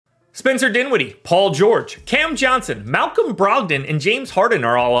Spencer Dinwiddie, Paul George, Cam Johnson, Malcolm Brogdon, and James Harden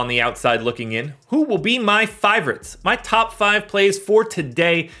are all on the outside looking in. Who will be my favorites? My top 5 plays for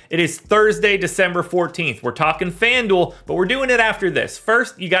today. It is Thursday, December 14th. We're talking FanDuel, but we're doing it after this.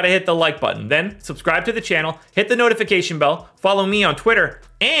 First, you got to hit the like button. Then, subscribe to the channel, hit the notification bell, follow me on Twitter,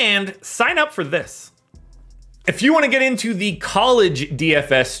 and sign up for this. If you want to get into the college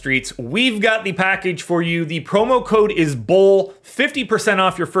DFS streets, we've got the package for you. The promo code is BOWL, 50%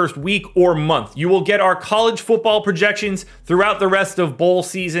 off your first week or month. You will get our college football projections throughout the rest of bowl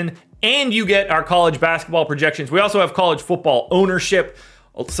season, and you get our college basketball projections. We also have college football ownership,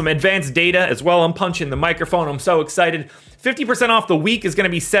 some advanced data as well. I'm punching the microphone. I'm so excited. 50% off the week is going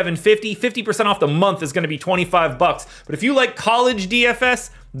to be $7.50. 50% off the month is going to be $25. But if you like college DFS,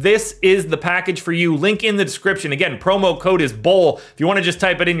 this is the package for you. Link in the description. Again, promo code is BOWL. If you want to just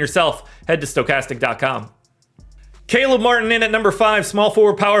type it in yourself, head to Stokastic.com. Caleb Martin in at number 5, small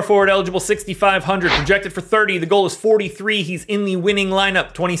forward, power forward, eligible 6,500, projected for 30. The goal is 43. He's in the winning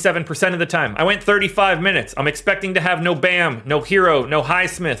lineup 27% of the time. I went 35 minutes. I'm expecting to have no Bam, no Hero, no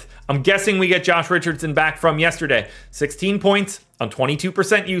Highsmith. I'm guessing we get Josh Richardson back from yesterday. 16 points on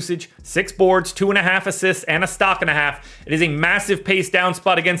 22% usage, 6 boards, 2.5 assists, and a stock and a half. It is a massive pace down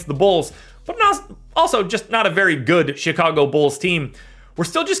spot against the Bulls, but also just not a very good Chicago Bulls team. We're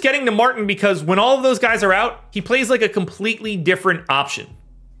still just getting to Martin because when all of those guys are out, he plays like a completely different option.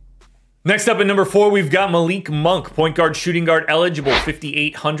 Next up at number 4, we've got Malik Monk, point guard, shooting guard, eligible,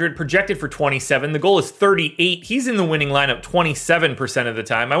 5,800, projected for 27. The goal is 38. He's in the winning lineup 27% of the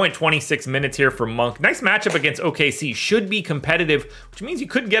time. I went 26 minutes here for Monk. Nice matchup against OKC. Should be competitive, which means you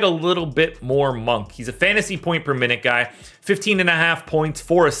could get a little bit more Monk. He's a fantasy point per minute guy, 15.5 points,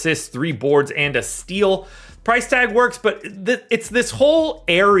 4 assists, 3 boards, and a steal. Price tag works, but it's this whole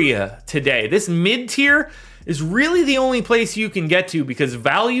area today. This mid-tier is really the only place you can get to because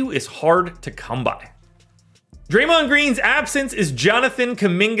value is hard to come by. Draymond Green's absence is Jonathan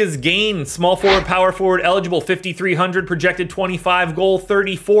Kuminga's gain. Small forward, power forward, eligible 5,300, projected 25, goal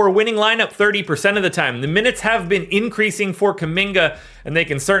 34, winning lineup 30% of the time. The minutes have been increasing for Kuminga, and they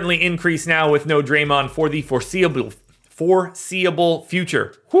can certainly increase now with no Draymond for the foreseeable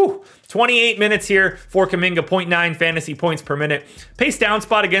future. 28 minutes here for Kuminga, 0.9 fantasy points per minute. Pace down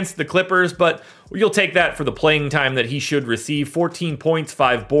spot against the Clippers, but you'll take that for the playing time that he should receive. 14 points,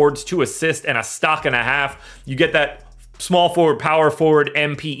 5 boards, 2 assists, and a stock and a half. You get that small forward, power forward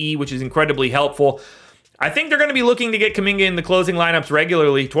MPE, which is incredibly helpful. I think they're going to be looking to get Kuminga in the closing lineups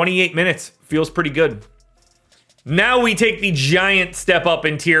regularly. 28 minutes feels pretty good. Now we take the giant step up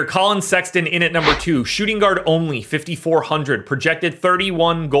in tier. Colin Sexton in at number 2. Shooting guard only, 5,400. Projected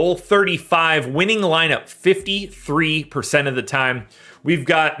 31, goal 35. Winning lineup 53% of the time. We've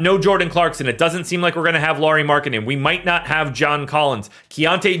got no Jordan Clarkson. It doesn't seem like we're going to have Lauri Markkanen. We might not have John Collins.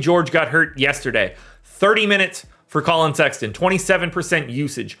 Keontae George got hurt yesterday. 30 minutes for Colin Sexton. 27%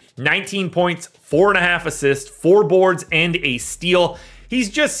 usage. 19 points, 4.5 assists, 4 boards, and a steal.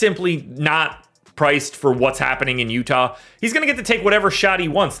 He's just simply not priced for what's happening in Utah. He's going to get to take whatever shot he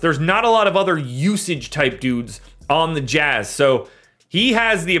wants. There's not a lot of other usage type dudes on the Jazz, so he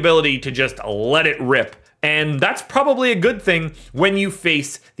has the ability to just let it rip. And that's probably a good thing when you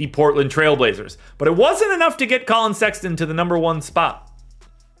face the Portland Trailblazers. But it wasn't enough to get Colin Sexton to the number 1 spot.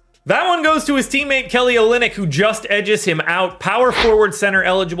 That one goes to his teammate Kelly Olynyk, who just edges him out. Power forward, center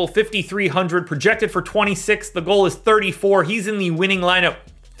eligible, 5,300, projected for 26. The goal is 34. He's in the winning lineup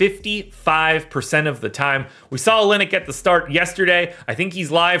 55% of the time. We saw Olynyk at the start yesterday. I think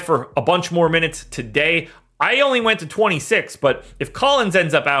he's live for a bunch more minutes today. I only went to 26, but if Collins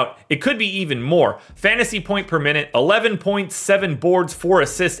ends up out, it could be even more. Fantasy point per minute, 11 points, 7 boards, 4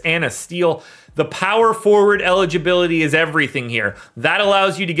 assists, and a steal. The power forward eligibility is everything here. That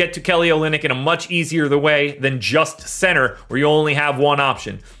allows you to get to Kelly Olynyk in a much easier way than just center, where you only have one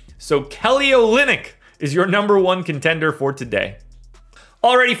option. So Kelly Olynyk is your number 1 contender for today.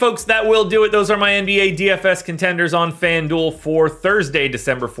 Alrighty, folks, that will do it. Those are my NBA DFS contenders on FanDuel for Thursday,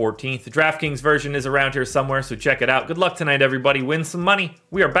 December 14th. The DraftKings version is around here somewhere, so check it out. Good luck tonight, everybody. Win some money.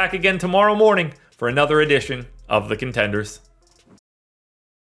 We are back again tomorrow morning for another edition of the Contenders.